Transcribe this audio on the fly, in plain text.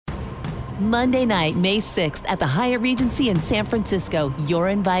Monday night, May 6th at the Hyatt Regency in San Francisco. You're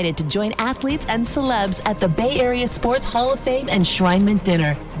invited to join athletes and celebs at the Bay Area Sports Hall of Fame Enshrinement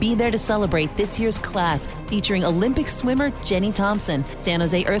Dinner. Be there to celebrate this year's class, featuring Olympic swimmer Jenny Thompson, San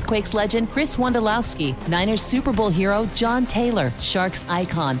Jose Earthquakes legend Chris Wondolowski, Niners Super Bowl hero John Taylor, Sharks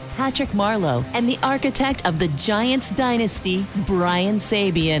icon Patrick Marleau, and the architect of the Giants dynasty, Brian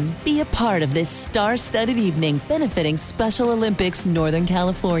Sabian. Be a part of this star-studded evening benefiting Special Olympics Northern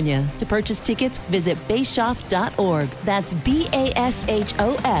California. To purchase tickets, visit bashoff.org. That's BASHOF.org.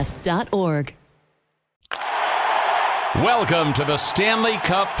 Welcome to the Stanley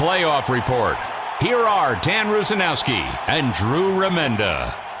Cup Playoff Report. Here are Dan Rusanowski and Drew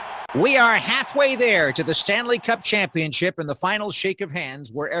Remenda. We are halfway there to the Stanley Cup Championship and the final shake of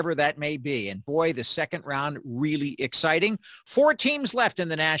hands, wherever that may be. And boy, the second round really exciting. 4 teams left in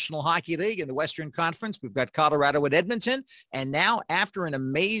the National Hockey League in the Western Conference. We've got Colorado at Edmonton. And now, after an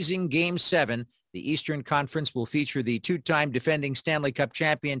amazing Game 7, the Eastern Conference will feature the 2-time defending Stanley Cup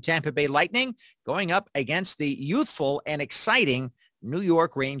champion Tampa Bay Lightning going up against the youthful and exciting New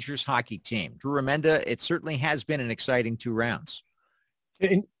York Rangers hockey team. Drew Remenda, it certainly has been an exciting 2 rounds.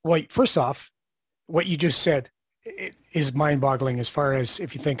 Well, first off, what you just said is mind-boggling as far as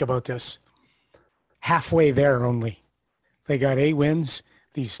if you think about this. Halfway there only. They got 8 wins.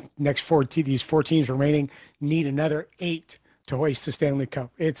 These next 4 teams remaining need another 8 to hoist the Stanley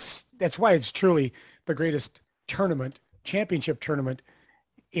Cup. That's why it's truly the greatest championship tournament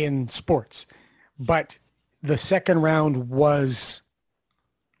in sports. But the second round was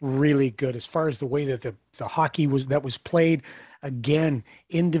really good as far as the way that the hockey was played. Again,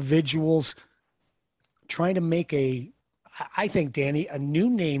 individuals trying to make I think, Danny, a new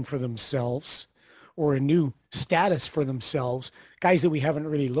name for themselves or a new status for themselves, guys that we haven't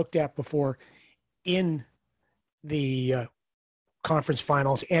really looked at before in the conference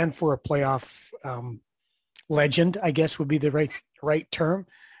finals and for a playoff legend, I guess would be the right term,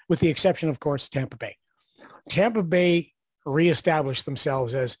 with the exception, of course, Tampa Bay. Tampa Bay reestablished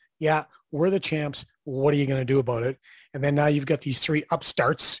themselves as, yeah, we're the champs. What are you going to do about it? And then now you've got these 3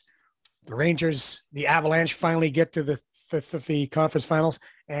 upstarts. The Rangers, the Avalanche finally get to the conference finals,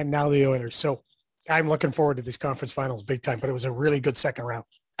 and now the Oilers. So I'm looking forward to these conference finals big time, but it was a really good second round.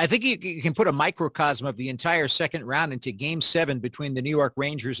 I think you can put a microcosm of the entire second round into Game 7 between the New York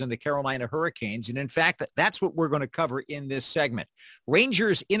Rangers and the Carolina Hurricanes. And in fact, that's what we're going to cover in this segment.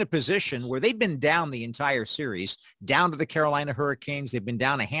 Rangers in a position where they've been down the entire series, down to the Carolina Hurricanes. They've been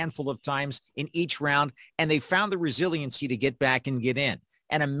down a handful of times in each round, and they found the resiliency to get back and get in.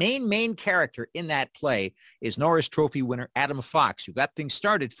 And a main character in that play is Norris Trophy winner Adam Fox, who got things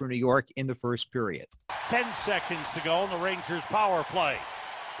started for New York in the first period. 10 seconds to go in the Rangers power play.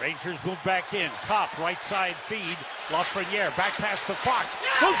 Rangers move back in. Kopp, right side feed. Lafreniere, back pass to Fox.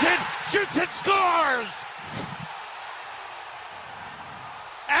 Moves in, shoots it, scores!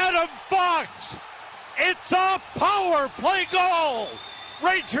 Adam Fox! It's a power play goal!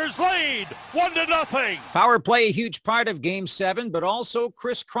 Rangers lead 1-0. Power play, a huge part of Game 7, but also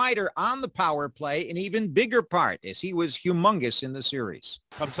Chris Kreider on the power play, an even bigger part, as he was humongous in the series.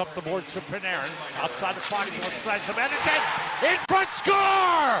 Comes up the boards to Panarin. Outside of Fox, one side Zibanejad. In front,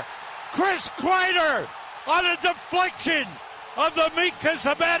 score! Chris Kreider on a deflection of the Mika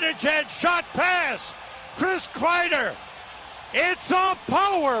Zibanejad shot pass. Chris Kreider. It's a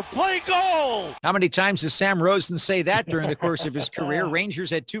power play goal. How many times does Sam Rosen say that during the course of his career? Rangers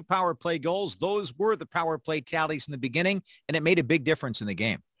had 2 power play goals. Those were the power play tallies in the beginning, and it made a big difference in the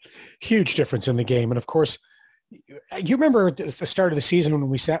game. Huge difference in the game. And, of course, you remember at the start of the season when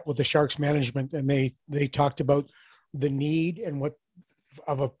we sat with the Sharks management and they talked about the need and what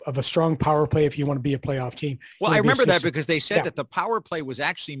of a strong power play if you want to be a playoff team. Well, I remember that because they said that the power play was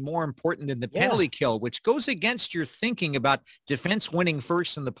actually more important than the penalty kill, which goes against your thinking about defense winning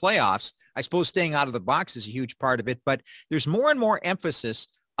first in the playoffs. I suppose staying out of the box is a huge part of it, but there's more and more emphasis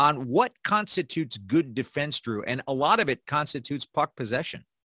on what constitutes good defense, Drew, and a lot of it constitutes puck possession.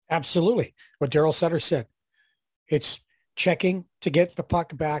 Absolutely. What Darryl Sutter said. It's checking to get the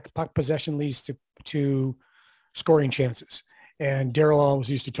puck back. Puck possession leads to scoring chances. And Darryl always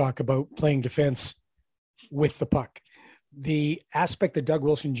used to talk about playing defense with the puck. The aspect that Doug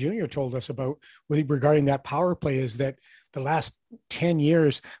Wilson Jr. told us about regarding that power play is that the last 10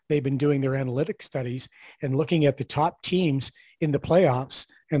 years, they've been doing their analytic studies and looking at the top teams in the playoffs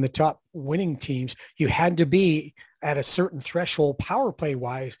and the top winning teams. You had to be at a certain threshold power play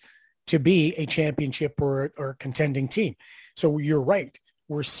wise to be a championship or contending team. So you're right.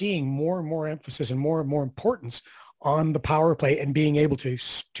 We're seeing more and more emphasis and more importance on the power play and being able to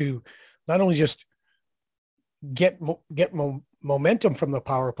not only just get momentum from the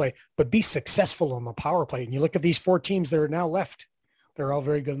power play, but be successful on the power play. And you look at these 4 teams that are now left, they're all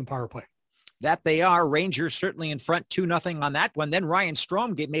very good in the power play. That they are. Rangers certainly in front 2-0 on that one. Then Ryan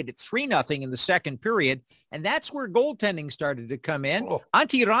Strome made it 3-0 in the second period. And that's where goaltending started to come in. Oh.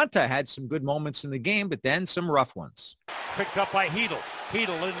 Antti Raanta had some good moments in the game, but then some rough ones. Picked up by Hedl.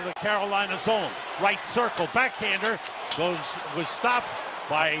 Hedl into the Carolina zone. Right circle. Backhander was stopped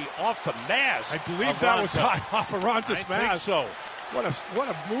by off the mask. I believe that was off of Ranta's mask. So. What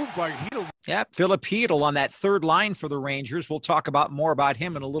a move by Hedl. Yeah, Philip Hedl on that third line for the Rangers. We'll talk more about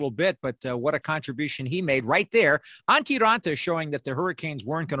him in a little bit, but what a contribution he made right there. Antti Raanta showing that the Hurricanes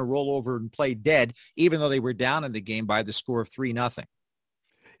weren't going to roll over and play dead, even though they were down in the game by the score of 3-0.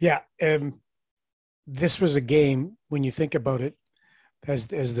 Yeah, this was a game, when you think about it, as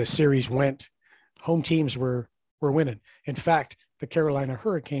the series went, home teams were winning. In fact, the Carolina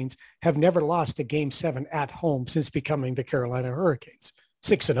Hurricanes have never lost a Game 7 at home since becoming the Carolina Hurricanes,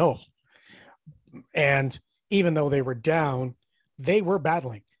 6-0. And even though they were down, they were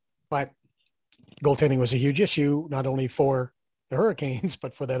battling. But goaltending was a huge issue, not only for the Hurricanes,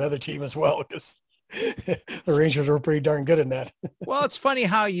 but for that other team as well, because the Rangers were pretty darn good in that. Well, it's funny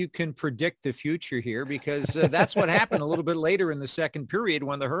how you can predict the future here, because that's what happened a little bit later in the second period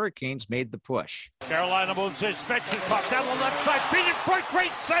when the Hurricanes made the push. Carolina moves in. Svechnikov down the left side. Beat it for a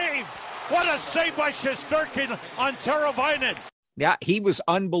great save. What a save by Shesterkin on Teravainen. Yeah, he was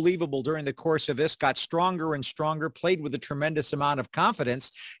unbelievable during the course of this, got stronger and stronger, played with a tremendous amount of confidence,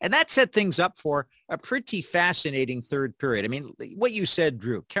 and that set things up for a pretty fascinating third period. I mean, what you said,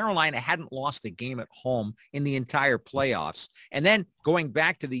 Drew, Carolina hadn't lost a game at home in the entire playoffs. And then going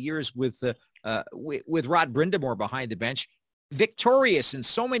back to the years with Rod Brind'Amour behind the bench, victorious in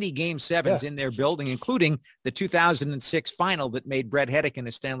so many Game 7s in their building, including the 2006 final that made Brett Hedican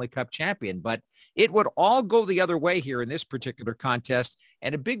a Stanley Cup champion. But it would all go the other way here in this particular contest,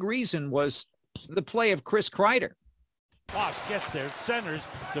 and a big reason was the play of Chris Kreider. Voss gets there, centers,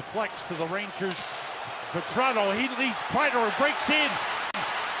 deflects to the Rangers. Vetrano, he leads Kreider and breaks in.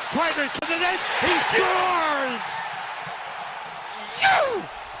 Kreider to the net, he scores!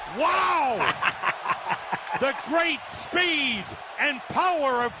 Wow! The great speed and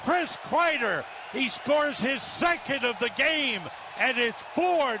power of Chris Kreider. He scores his second of the game, and it's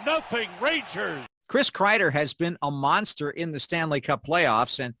 4-0 Rangers. Chris Kreider has been a monster in the Stanley Cup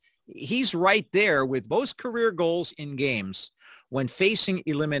playoffs, and he's right there with most career goals in games when facing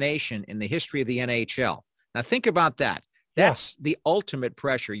elimination in the history of the NHL. Now think about that. That's the ultimate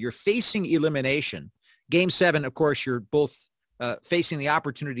pressure. You're facing elimination. Game 7, of course, you're both facing the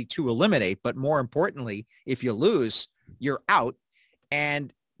opportunity to eliminate, but more importantly, if you lose, you're out.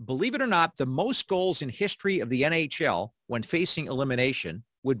 And believe it or not, the most goals in history of the NHL when facing elimination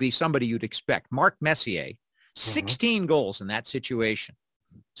would be somebody you'd expect. Mark Messier, 16 goals in that situation.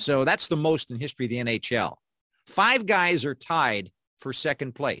 So that's the most in history of the NHL. 5 guys are tied for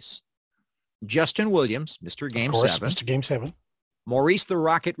second place. Justin Williams, Mr. Game 7. Mr. Game 7. Maurice the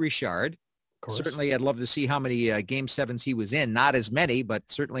Rocket Richard. Certainly, I'd love to see how many Game 7s he was in. Not as many, but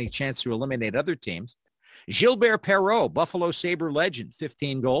certainly a chance to eliminate other teams. Gilbert Perreault, Buffalo Sabre legend,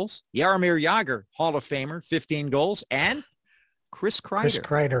 15 goals. Jaromir Jagr, Hall of Famer, 15 goals. And Chris Kreider. Chris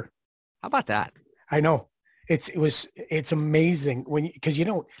Kreider. How about that? I know. It's amazing because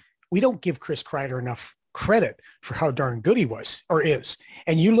we don't give Chris Kreider enough credit for how darn good he was or is.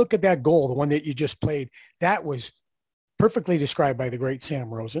 And you look at that goal, the one that you just played, that was perfectly described by the great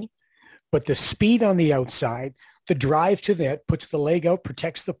Sam Rosen. But the speed on the outside, the drive to that, puts the leg out,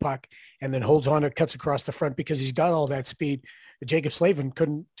 protects the puck, and then holds on, it cuts across the front because he's got all that speed. Jacob Slavin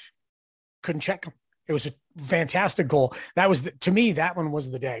couldn't check him. It was a fantastic goal. That was, to me, that one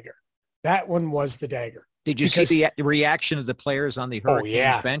was the dagger. That one was the dagger. Did you see the reaction of the players on the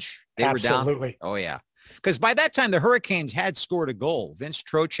Hurricanes bench? They Absolutely. were down. Oh, yeah. Because by that time, the Hurricanes had scored a goal. Vince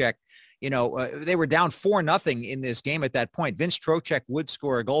Trocheck, they were down 4-0 in this game at that point. Vince Trocheck would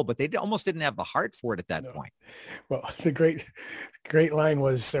score a goal, but they almost didn't have the heart for it at that point. Well, the great line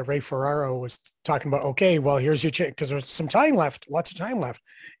was Ray Ferraro was talking about, okay, well, here's your chance, because there's some time left, lots of time left,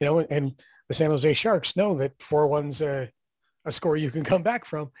 and the San Jose Sharks know that 4-1's a score you can come back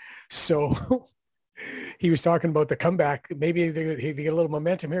from. So he was talking about the comeback. Maybe they get a little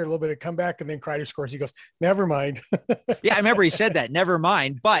momentum here, a little bit of comeback, and then Kreider scores. He goes, never mind. Yeah, I remember he said that, never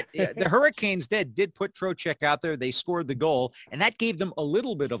mind. But the Hurricanes did put Trocheck out there. They scored the goal, and that gave them a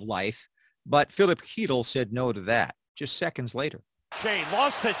little bit of life. But Philip Hedl said no to that just seconds later. Shane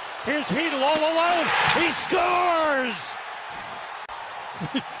lost it. Here's Hedl all alone. He scores!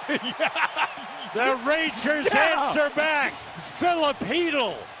 The Rangers answer back. Philip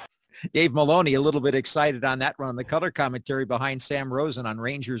Hedl. Dave Maloney, a little bit excited on that one on the color commentary behind Sam Rosen on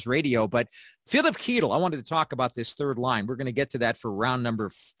Rangers radio. But Philip Chytil, I wanted to talk about this third line. We're going to get to that for round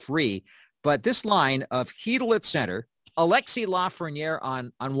number 3. But this line of Chytil at center, Alexis Lafreniere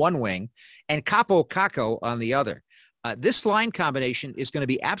on one wing, and Kaapo Kakko on the other. This line combination is going to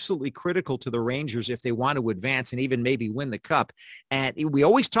be absolutely critical to the Rangers if they want to advance and even maybe win the cup. And we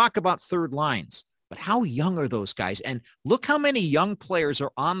always talk about third lines, but how young are those guys? And look how many young players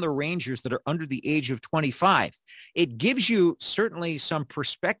are on the Rangers that are under the age of 25. It gives you certainly some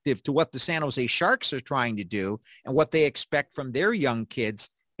perspective to what the San Jose Sharks are trying to do and what they expect from their young kids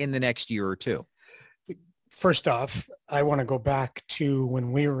in the next year or two. First off, I want to go back to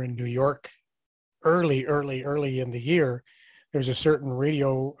when we were in New York early in the year. There's a certain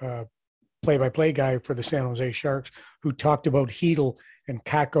radio play-by-play guy for the San Jose Sharks who talked about Chytil and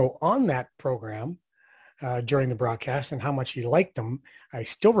Kakko on that program during the broadcast and how much he liked them. I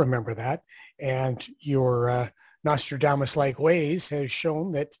still remember that. And your Nostradamus-like ways has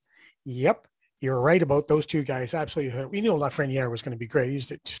shown that, yep, you're right about those two guys. Absolutely. We knew Lafreniere was going to be great. He's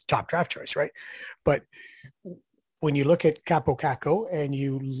the top draft choice, right? But when you look at Kaapo Kakko and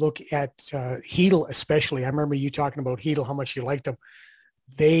you look at Chytil especially, I remember you talking about Chytil, how much you liked him.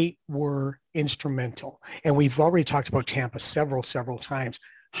 They were instrumental. And we've already talked about Tampa several times,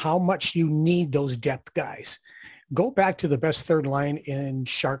 how much you need those depth guys. Go back to the best third line in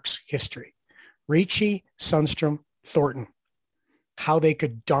Sharks history. Ricci, Sundstrom, Thornton. How they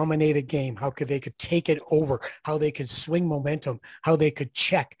could dominate a game, they could take it over, how they could swing momentum, how they could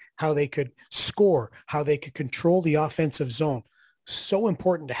check, how they could score, how they could control the offensive zone. So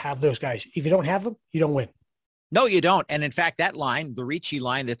important to have those guys. If you don't have them, you don't win. No, you don't. And in fact, that line, the Ricci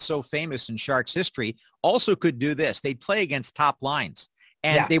line that's so famous in Sharks history, also could do this. They'd play against top lines.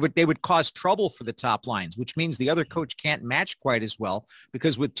 And they would cause trouble for the top lines, which means the other coach can't match quite as well,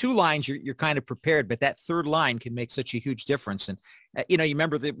 because with two lines, you're kind of prepared, but that third line can make such a huge difference. And, you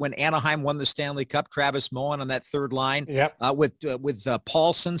remember that when Anaheim won the Stanley Cup, Travis Moen on that third line with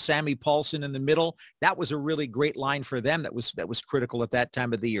Paulson, Sammy Paulson in the middle, that was a really great line for them. That was critical at that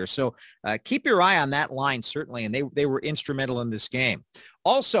time of the year. So keep your eye on that line, certainly. And they were instrumental in this game.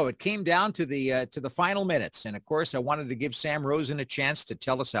 Also, it came down to the final minutes. And, of course, I wanted to give Sam Rosen a chance to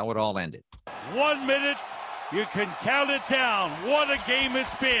tell us how it all ended. 1 minute, you can count it down. What a game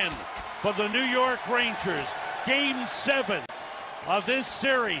it's been for the New York Rangers. Game 7 of this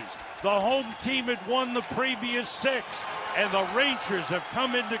series. The home team had won the previous 6, and the Rangers have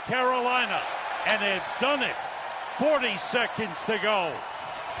come into Carolina and have done it. 40 seconds to go.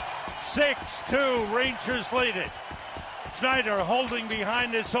 6-2, Rangers lead it. Schneider holding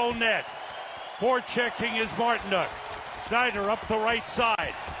behind his own net. Forechecking is Martinook. Schneider up the right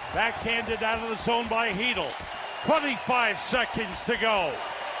side. Backhanded out of the zone by Chytil. 25 seconds to go.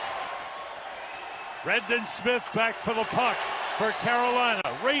 Brendan Smith back for the puck for Carolina.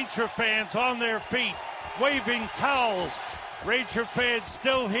 Ranger fans on their feet, waving towels. Ranger fans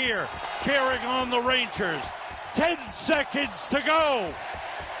still here, cheering on the Rangers. 10 seconds to go.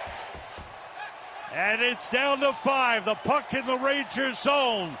 And it's down to 5. The puck in the Rangers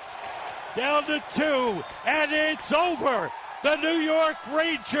zone. Down to 2. And it's over. The New York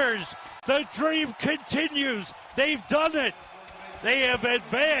Rangers. The dream continues. They've done it. They have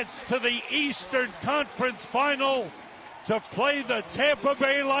advanced to the Eastern Conference Final to play the Tampa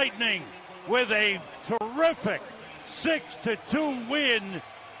Bay Lightning with a terrific 6-2 win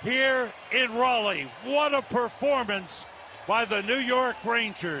here in Raleigh. What a performance by the New York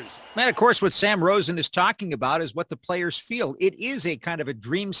Rangers. And, of course, what Sam Rosen is talking about is what the players feel. It is a kind of a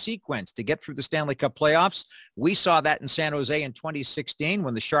dream sequence to get through the Stanley Cup playoffs. We saw that in San Jose in 2016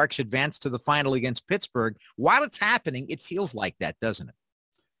 when the Sharks advanced to the final against Pittsburgh. While it's happening, it feels like that, doesn't it?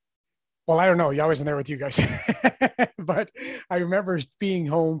 Well, I don't know. I wasn't there with you guys. But I remember being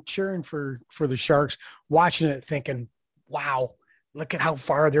home, cheering for the Sharks, watching it, thinking, wow, look at how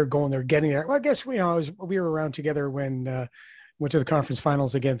far they're going. They're getting there. Well, I guess we were around together when went to the conference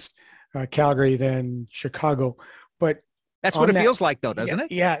finals against Calgary, then Chicago. But that's what it feels like, though, doesn't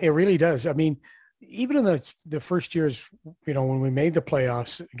it? Yeah, it really does. I mean, even in the first years, when we made the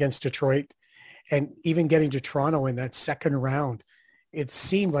playoffs against Detroit and even getting to Toronto in that second round, it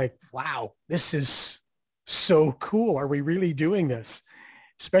seemed like, wow, this is so cool. Are we really doing this?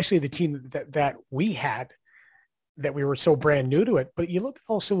 Especially the team that we had, that we were so brand new to it. But you look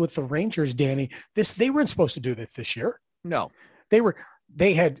also with the Rangers, Danny, they weren't supposed to do this year. No,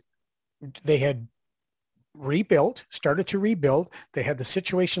 they had rebuilt, started to rebuild. They had the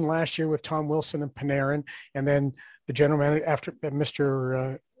situation last year with Tom Wilson and Panarin, and then the general manager after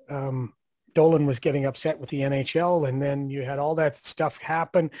Mr. Dolan was getting upset with the NHL, and then you had all that stuff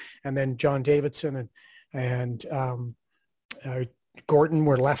happen, and then John Davidson and Gorton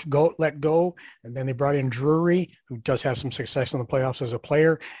were let go, and then they brought in Drury, who does have some success in the playoffs as a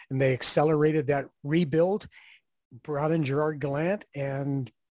player, and they accelerated that rebuild, brought in Gerard Gallant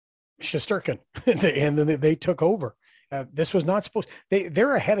and Shesterkin, and then they took over. This was not supposed.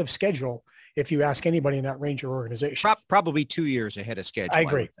 They're ahead of schedule. If you ask anybody in that Ranger organization, probably 2 years ahead of schedule.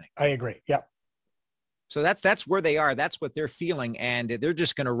 I agree. Yeah. So that's where they are. That's what they're feeling, and they're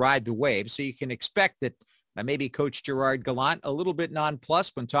just going to ride the wave. So you can expect that maybe Coach Gerard Gallant a little bit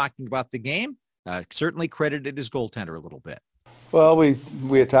nonplussed when talking about the game. Certainly credited his goaltender a little bit. Well,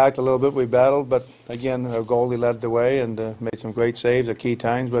 we attacked a little bit. We battled, but again, our goalie led the way and made some great saves at key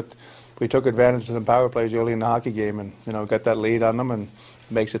times. But we took advantage of some power plays early in the hockey game, and got that lead on them, and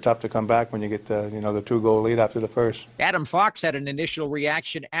it makes it tough to come back when you get the 2-goal lead after the first. Adam Fox had an initial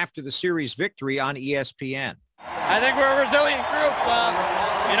reaction after the series victory on ESPN. I think we're a resilient group.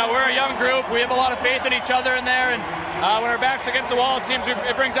 We're a young group. We have a lot of faith in each other in there, and when our back's against the wall, it seems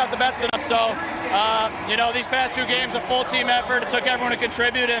it brings out the best in us. So, these past 2 games, a full team effort. It took everyone to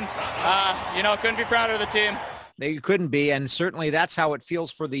contribute, and, couldn't be prouder of the team. You couldn't be, and certainly that's how it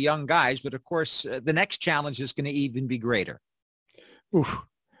feels for the young guys. But, of course, the next challenge is going to even be greater. Oof.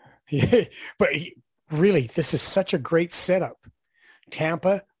 Yeah, but really, this is such a great setup.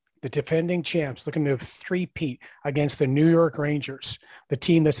 Tampa, the defending champs, looking to three-peat against the New York Rangers, the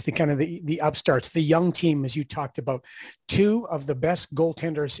team that's the upstarts, the young team, as you talked about. 2 of the best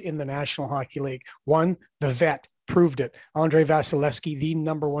goaltenders in the National Hockey League. One, the vet, proved it. Andrei Vasilevsky, the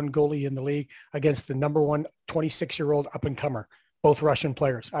number 1 goalie in the league, against the number 1 26-year-old up-and-comer. Both Russian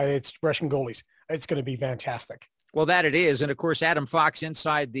players. It's Russian goalies. It's going to be fantastic. Well, that it is. And, of course, Adam Fox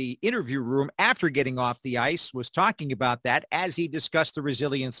inside the interview room after getting off the ice was talking about that as he discussed the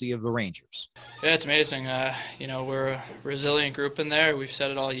resiliency of the Rangers. Yeah, it's amazing. We're a resilient group in there. We've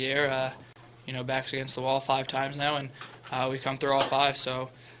said it all year. Backs against the wall 5 times now, and we've come through all 5. So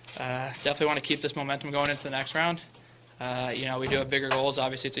definitely want to keep this momentum going into the next round. We do have bigger goals.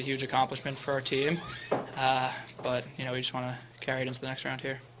 Obviously, it's a huge accomplishment for our team. But we just want to carry it into the next round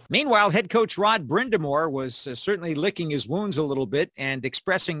here. Meanwhile, head coach Rod Brind'Amour was certainly licking his wounds a little bit and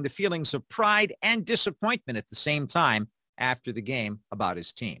expressing the feelings of pride and disappointment at the same time after the game about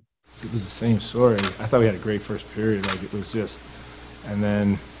his team. It was the same story. I thought we had a great first period. It was just, and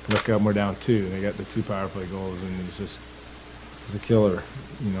then look up, we're down 2. They got the 2 power play goals, and it was a killer,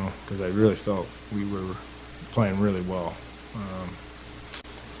 because I really felt we were playing really well.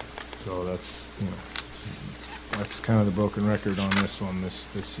 So that's kind of the broken record on this one, this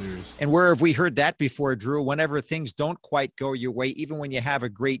series. And where have we heard that before, Drew? Whenever things don't quite go your way, even when you have a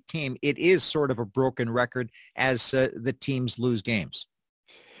great team, it is sort of a broken record as the teams lose games.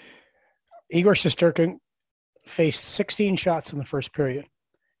 Igor Shesterkin faced 16 shots in the first period,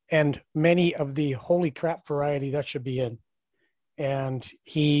 and many of the holy crap variety that should be in. And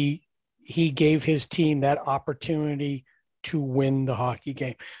he gave his team that opportunity to win the hockey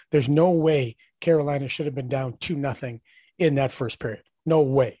game. There's no way Carolina should have been down 2-0 in that first period. No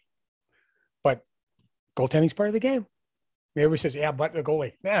way. But goaltending's part of the game. Everybody says, yeah, but the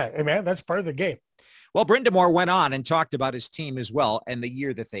goalie. Yeah, man, that's part of the game. Well, Brind'Amour went on and talked about his team as well and the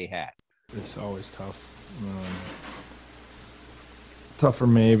year that they had. It's always tough. Tougher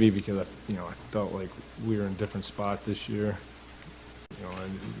maybe because I felt like we were in a different spot this year.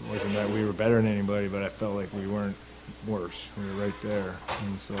 And it wasn't that we were better than anybody, but I felt like we weren't worse. We were right there,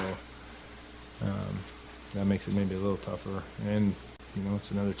 and so that makes it maybe a little tougher. And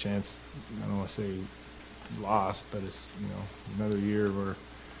it's another chance. I don't want to say lost, but it's another year where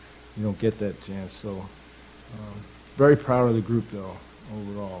you don't get that chance. So very proud of the group though.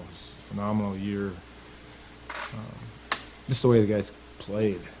 Overall, it was a phenomenal year. Just the way the guys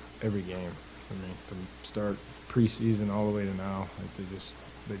played every game for me, from start preseason all the way to now.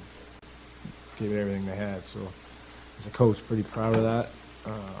 They gave it everything they had. So as a coach, pretty proud of that.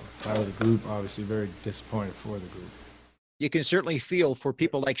 Proud of the group. Obviously, very disappointed for the group. You can certainly feel for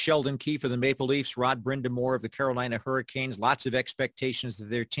people like Sheldon Keefe of the Maple Leafs, Rod Brind'Amour of the Carolina Hurricanes, lots of expectations of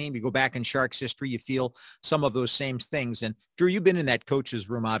their team. You go back in Sharks history, you feel some of those same things. And Drew, you've been in that coach's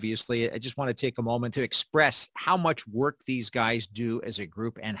room, obviously. I just want to take a moment to express how much work these guys do as a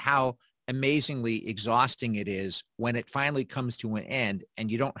group and how amazingly exhausting it is when it finally comes to an end and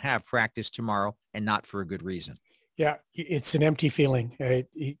you don't have practice tomorrow, and not for a good reason. Yeah, it's an empty feeling.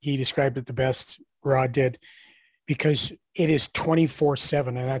 He described it the best, Rod did, because it is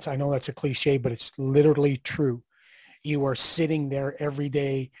 24/7. And I know that's a cliche, but it's literally true. You are sitting there every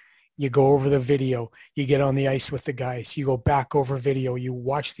day You go over the video, you get on the ice with the guys, you go back over video, you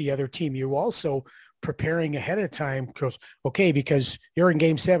watch the other team. You also preparing ahead of time because, because you're in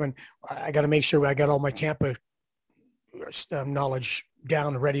game 7, I got to make sure I got all my Tampa knowledge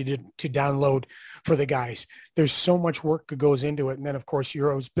down, ready to download for the guys. There's so much work that goes into it. And then of course,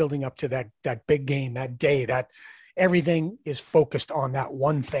 Euro's building up to that big game, that day, that everything is focused on that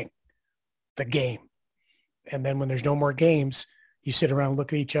one thing, the game. And then when there's no more games, you sit around,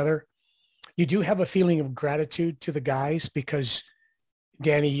 look at each other. You do have a feeling of gratitude to the guys because,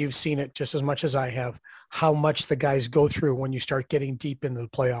 Danny, you've seen it just as much as I have, how much the guys go through when you start getting deep into the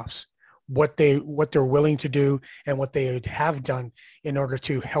playoffs, what they're willing to do and what they have done in order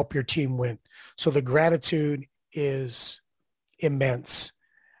to help your team win. So the gratitude is immense.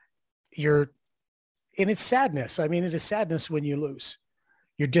 And it's sadness. I mean, it is sadness when you lose.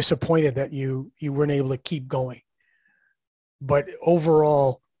 You're disappointed that you weren't able to keep going. But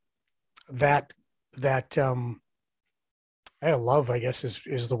overall, that I love, I guess,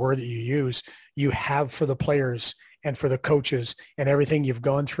 is the word that you use, you have for the players and for the coaches and everything you've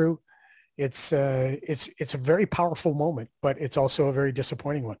gone through. It's a very powerful moment, but it's also a very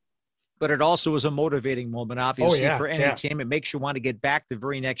disappointing one. But it also is a motivating moment, obviously, for any team. It makes you want to get back the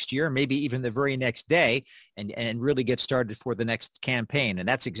very next year, maybe even the very next day, and really get started for the next campaign. And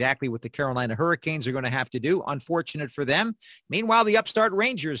that's exactly what the Carolina Hurricanes are going to have to do. Unfortunate for them. Meanwhile, the upstart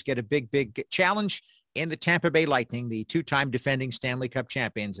Rangers get a big challenge in the Tampa Bay Lightning, the 2-time defending Stanley Cup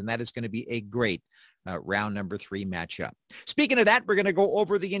champions, and that is going to be a great round number 3 matchup. Speaking of that, we're going to go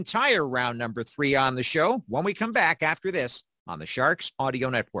over the entire round number 3 on the show when we come back after this on the Sharks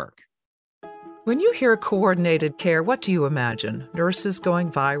Audio Network. When you hear coordinated care, what do you imagine? Nurses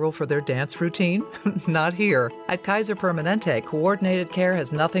going viral for their dance routine? Not here. At Kaiser Permanente, coordinated care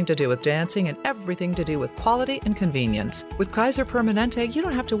has nothing to do with dancing and everything to do with quality and convenience. With Kaiser Permanente, you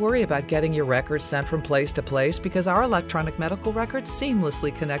don't have to worry about getting your records sent from place to place because our electronic medical records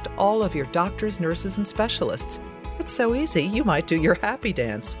seamlessly connect all of your doctors, nurses, and specialists. It's so easy, you might do your happy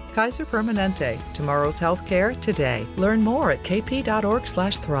dance. Kaiser Permanente, tomorrow's healthcare today. Learn more at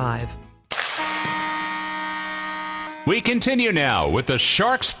kp.org/thrive. We continue now with the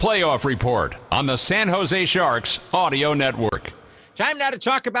Sharks Playoff Report on the San Jose Sharks Audio Network. Time now to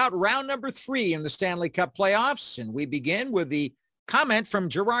talk about round number 3 in the Stanley Cup playoffs, and we begin with the comment from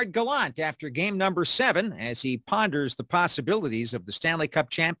Gerard Gallant after game number 7 as he ponders the possibilities of the Stanley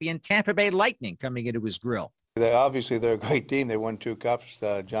Cup champion Tampa Bay Lightning coming into his grill. They're a great team. They won 2 cups.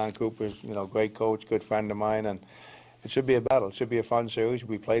 John Cooper's, great coach, good friend of mine, and it should be a battle. It should be a fun series.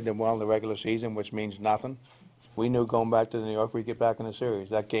 We played them well in the regular season, which means nothing. We knew going back to New York we'd get back in the series.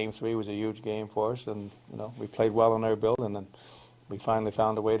 That game 3 was a huge game for us, and we played well in our building, and we finally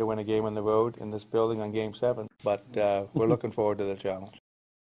found a way to win a game on the road in this building on game 7. But we're looking forward to the challenge.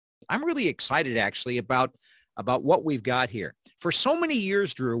 I'm really excited, actually, about what we've got here. For so many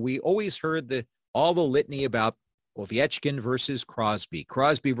years, Drew, we always heard all the litany about Ovechkin versus Crosby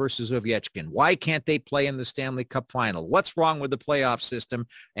versus Ovechkin. Why can't they play in the Stanley Cup final? What's wrong with the playoff system?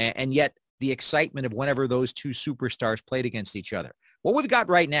 And yet the excitement of whenever those 2 superstars played against each other. What we've got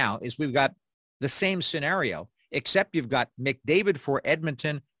right now is we've got the same scenario, except you've got McDavid for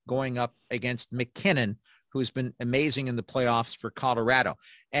Edmonton going up against McKinnon, who's been amazing in the playoffs for Colorado.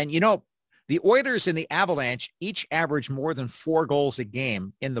 And, the Oilers and the Avalanche each average more than 4 goals a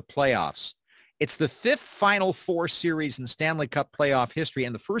game in the playoffs. It's the 5th Final Four series in Stanley Cup playoff history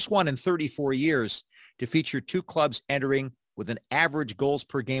and the first one in 34 years to feature 2 clubs entering with an average goals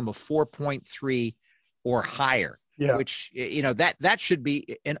per game of 4.3 or higher, which, that should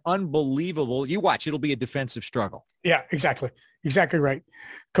be an unbelievable, you watch, it'll be a defensive struggle. Yeah, exactly. Exactly right.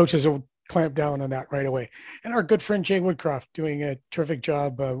 Coaches will clamp down on that right away. And our good friend Jay Woodcroft doing a terrific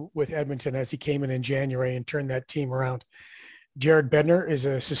job with Edmonton as he came in January and turned that team around. Jared Bednar is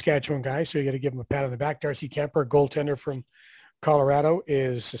a Saskatchewan guy, so you got to give him a pat on the back. Darcy Kemper, goaltender from Colorado,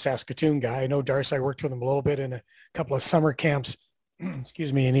 is a Saskatoon guy. I know Darcy. I worked with him a little bit in a couple of summer camps,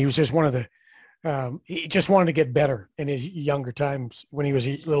 excuse me, and he was just one of the he just wanted to get better in his younger times when he was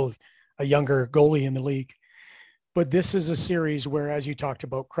a younger goalie in the league. But this is a series where, as you talked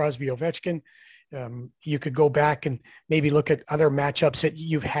about, Crosby, Ovechkin, you could go back and maybe look at other matchups that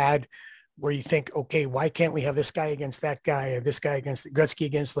you've had where you think, okay, why can't we have this guy against that guy, and this guy against Gretzky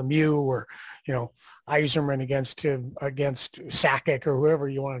against Lemieux, or Yzerman against Sakic, or whoever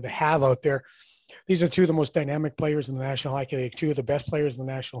you wanted to have out there. These are 2 of the most dynamic players in the National Hockey League, 2 of the best players in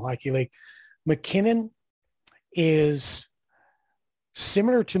the National Hockey League. McKinnon is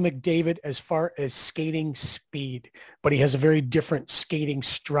similar to McDavid as far as skating speed, but he has a very different skating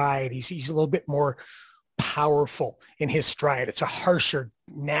stride. He's a little bit more powerful in his stride. It's a harsher,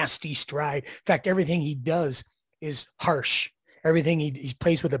 nasty stride. In fact, everything he does is harsh. Everything he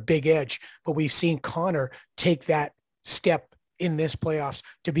plays with a big edge. But we've seen Connor take that step in this playoffs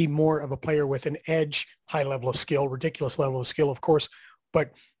to be more of a player with an edge, high level of skill, ridiculous level of skill, of course,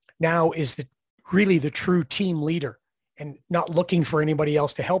 but now is really the true team leader and not looking for anybody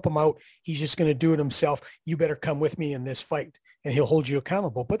else to help him out. He's just going to do it himself. You better come with me in this fight, and he'll hold you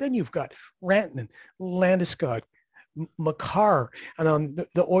accountable. But then you've got Rantanen, Landeskog, Makar, and on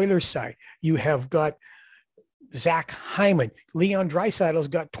the Oilers side, you have got Zach Hyman. Leon Draisaitl's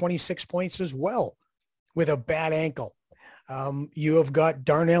got 26 points as well with a bad ankle. You have got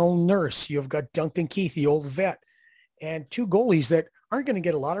Darnell Nurse. You have got Duncan Keith, the old vet, and two goalies that aren't going to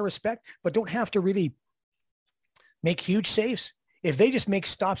get a lot of respect, but don't have to really make huge saves. If they just make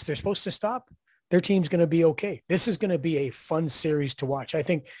stops they're supposed to stop, their team's going to be okay. This is going to be a fun series to watch. I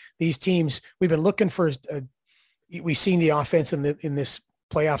think these teams, we've been looking for, we've seen the offense in this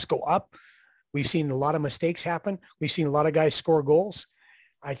playoffs go up. We've seen a lot of mistakes happen. We've seen a lot of guys score goals.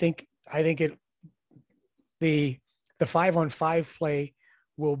 I think the 5-on-5 play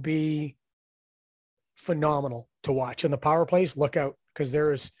will be phenomenal to watch. And the power plays, look out, because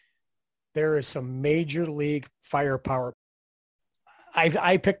there is some major league firepower.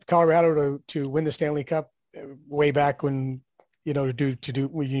 I picked Colorado to win the Stanley Cup way back when, to do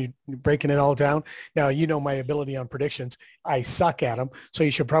when you breaking it all down. Now, my ability on predictions. I suck at them, so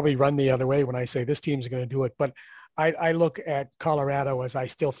you should probably run the other way when I say this team's going to do it. But I look at Colorado as I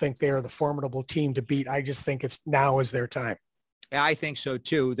still think they are the formidable team to beat. I just think now is their time. Yeah, I think so,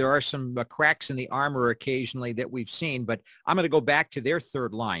 too. There are some cracks in the armor occasionally that we've seen, but I'm going to go back to their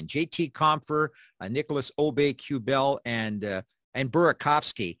third line. JT Compher, Nicholas Aube-Kubel, and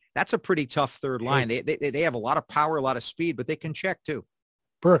Burakovsky. That's a pretty tough third line. They have a lot of power, a lot of speed, but they can check, too.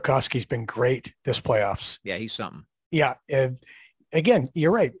 Burakovsky's been great this playoffs. Yeah, he's something. Yeah, again,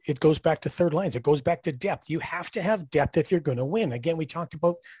 you're right. It goes back to third lines. It goes back to depth. You have to have depth if you're going to win. Again, we talked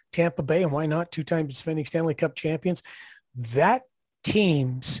about Tampa Bay, and why not? 2-time defending Stanley Cup champions. That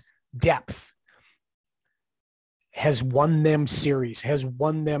team's depth has won them series, has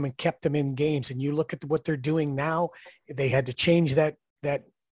won them and kept them in games. And you look at what they're doing now, they had to change that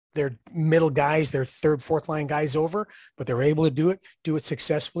their middle guys, their third, fourth line guys over, but they're able to do it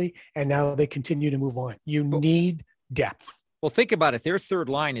successfully. And now they continue to move on. You need depth. Well, think about it. Their third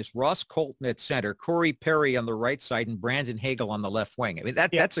line is Ross Colton at center, Corey Perry on the right side, and Brandon Hagel on the left wing. I mean,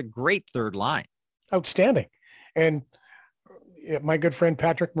 that's a great third line. Outstanding. And my good friend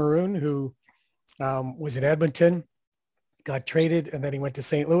Patrick Maroon, who was in Edmonton, got traded, and then he went to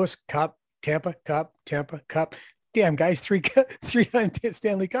St. Louis, Cup, Tampa, Cup, Tampa, Cup. Damn, guy's three-time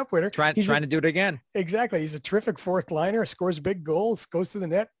Stanley Cup winner. Trying to do it again. Exactly. He's a terrific fourth liner, scores big goals, goes to the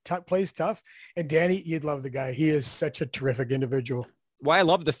net, plays tough. And Danny, you'd love the guy. He is such a terrific individual. Well, I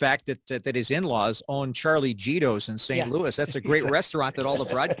love the fact that his in-laws own Charlie Gito's in St. Louis. That's a great restaurant that all the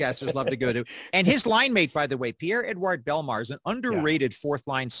broadcasters love to go to. And his line mate, by the way, Pierre-Edouard Bellemare, is an underrated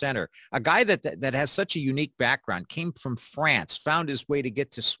fourth-line center, a guy that has such a unique background, came from France, found his way to get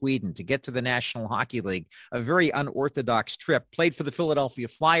to Sweden, to get to the National Hockey League, a very unorthodox trip, played for the Philadelphia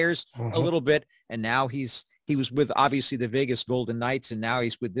Flyers a little bit, and now he was with, obviously, the Vegas Golden Knights, and now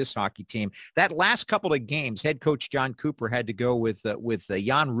he's with this hockey team. That last couple of games, head coach John Cooper had to go with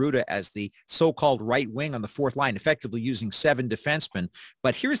Jan Rutta as the so-called right wing on the fourth line, effectively using 7 defensemen.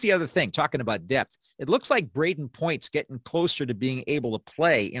 But here's the other thing, talking about depth. It looks like Braden Point's getting closer to being able to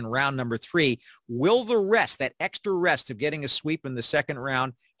play in round number 3. Will the rest, that extra rest of getting a sweep in the second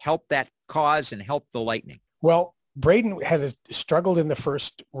round, help that cause and help the Lightning? Well, Braden had struggled in the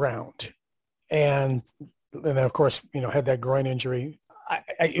first round, and then, of course, had that groin injury.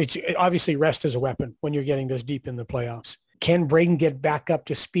 It's obviously rest is a weapon when you're getting this deep in the playoffs. Can Braden get back up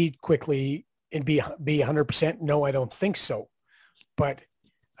to speed quickly and be 100%? No, I don't think so. But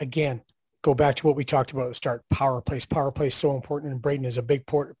again, go back to what we talked about at the start. Power play is so important, and Braden is a big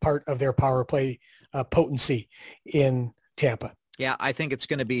part of their power play potency in Tampa. Yeah, I think it's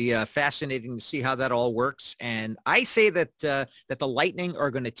going to be fascinating to see how that all works. And I say that the Lightning are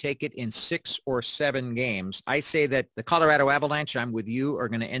going to take it in 6 or 7 games. I say that the Colorado Avalanche, I'm with you, are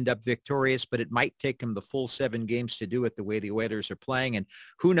going to end up victorious, but it might take them the full 7 games to do it the way the Oilers are playing. And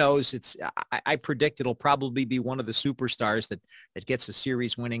who knows? I predict it'll probably be one of the superstars that gets a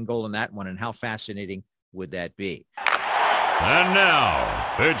series-winning goal in that one. And how fascinating would that be? And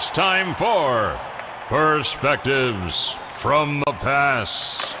now it's time for Perspectives from the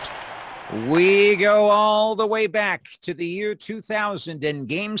Past. We go all the way back to the year 2000 in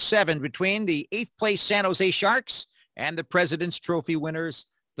Game 7 between the 8th place San Jose Sharks and the President's Trophy winners,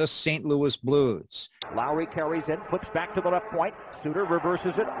 the St. Louis Blues. Lowry carries in, flips back to the left point. Suter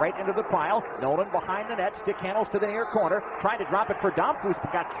reverses it right into the pile. Nolan behind the net. Stick handles to the near corner. Trying to drop it for Domfus,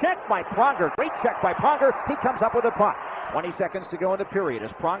 but got checked by Pronger. Great check by Pronger. He comes up with a puck. 20 seconds to go in the period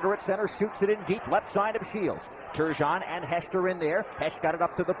as Pronger at center shoots it in deep left side of Shields. Turgeon and Hester in there. Hesh got it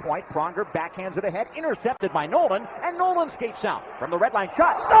up to the point. Pronger backhands it ahead. Intercepted by Nolan, and Nolan skates out. From the red line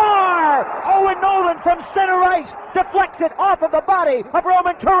shot. Star! Owen Nolan from center ice deflects it off of the body of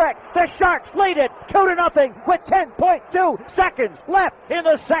Roman Turek. The Sharks lead it 2-0 with 10.2 seconds left in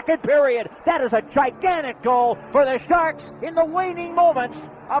the second period. That is a gigantic goal for the Sharks in the waning moments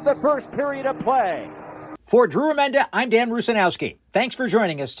of the first period of play. For Drew Remenda, I'm Dan Rusanowski. Thanks for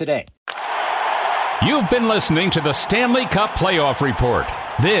joining us today. You've been listening to the Stanley Cup Playoff Report.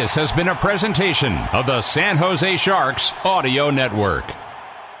 This has been a presentation of the San Jose Sharks Audio Network.